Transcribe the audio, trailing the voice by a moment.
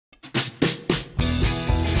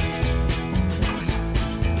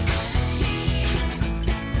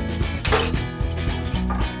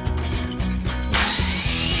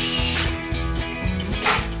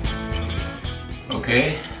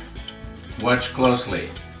Watch closely.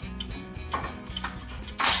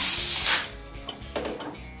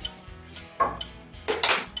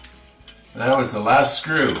 That was the last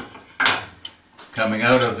screw coming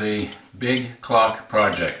out of the big clock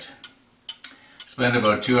project. Spent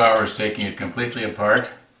about 2 hours taking it completely apart.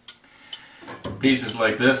 Pieces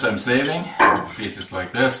like this I'm saving, pieces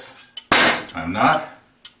like this I'm not.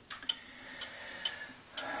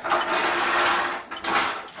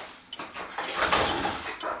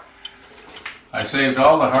 I saved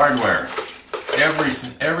all the hardware.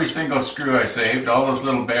 Every single screw I saved, all those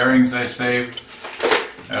little bearings I saved,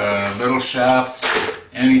 little shafts,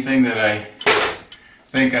 anything that I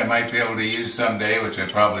think I might be able to use someday, which I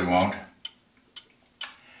probably won't.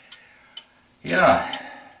 Yeah,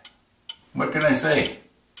 what can I say?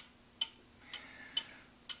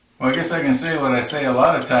 Well, I guess I can say what I say a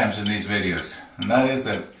lot of times in these videos, and that is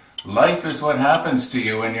that life is what happens to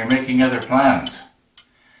you when you're making other plans.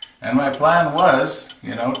 And my plan was,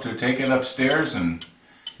 you know, to take it upstairs and,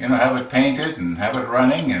 you know, have it painted and have it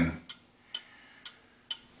running, and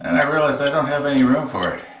I realized I don't have any room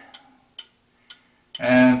for it.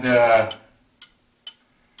 And,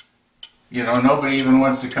 you know, nobody even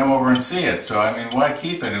wants to come over and see it, so I mean, why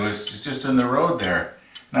keep it? It was just in the road there.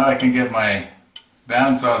 Now I can get my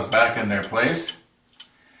bandsaws back in their place.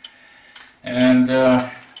 And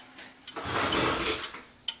I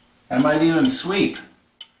might even sweep.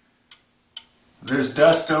 There's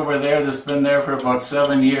dust over there that's been there for about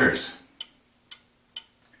 7 years.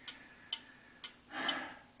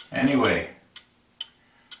 Anyway,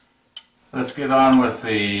 let's get on with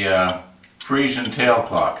the Frisian tail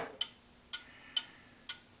clock.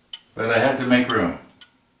 But I had to make room.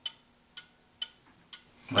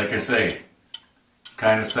 Like I say, it's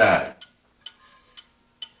kind of sad.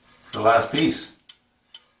 It's the last piece.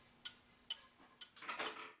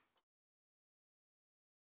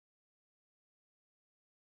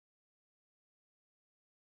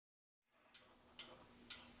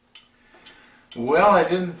 Well, I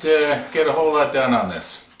didn't get a whole lot done on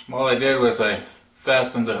this. All I did was I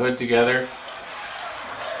fastened the hood together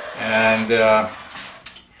and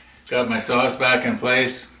got my saws back in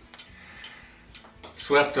place,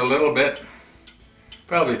 swept a little bit.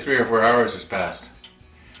 Probably 3 or 4 hours has passed.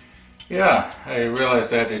 Yeah, I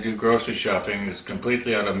realized I had to do grocery shopping. It's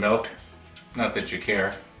completely out of milk. Not that you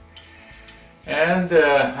care. And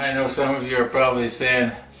I know some of you are probably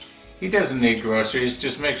saying, he doesn't need groceries,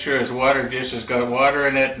 just make sure his water dish has got water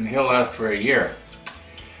in it and he'll last for a year.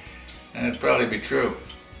 And it'd probably be true.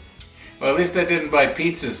 Well, at least I didn't buy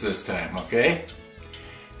pizzas this time, okay?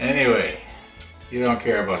 Anyway, you don't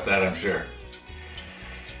care about that, I'm sure.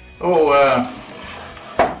 Oh,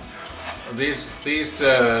 these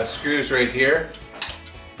screws right here,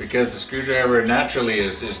 because the screwdriver naturally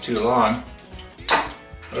is too long,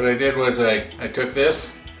 what I did was I took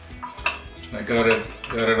this, I got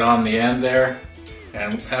it on the end there,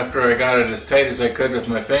 and after I got it as tight as I could with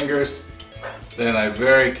my fingers, then I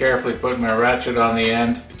very carefully put my ratchet on the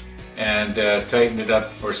end and tightened it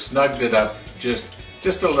up, or snugged it up just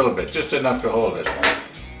a little bit, just enough to hold it.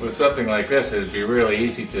 With something like this, it'd be really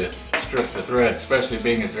easy to strip the thread, especially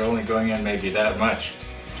being as they're only going in maybe that much.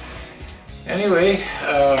 Anyway,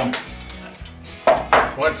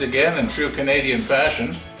 once again, in true Canadian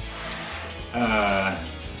fashion,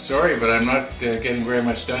 sorry, but I'm not getting very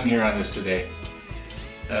much done here on this today.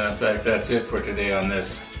 In fact, that's it for today on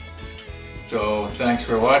this. So thanks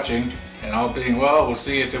for watching, and all being well, we'll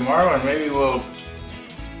see you tomorrow, and maybe we'll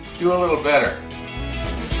do a little better.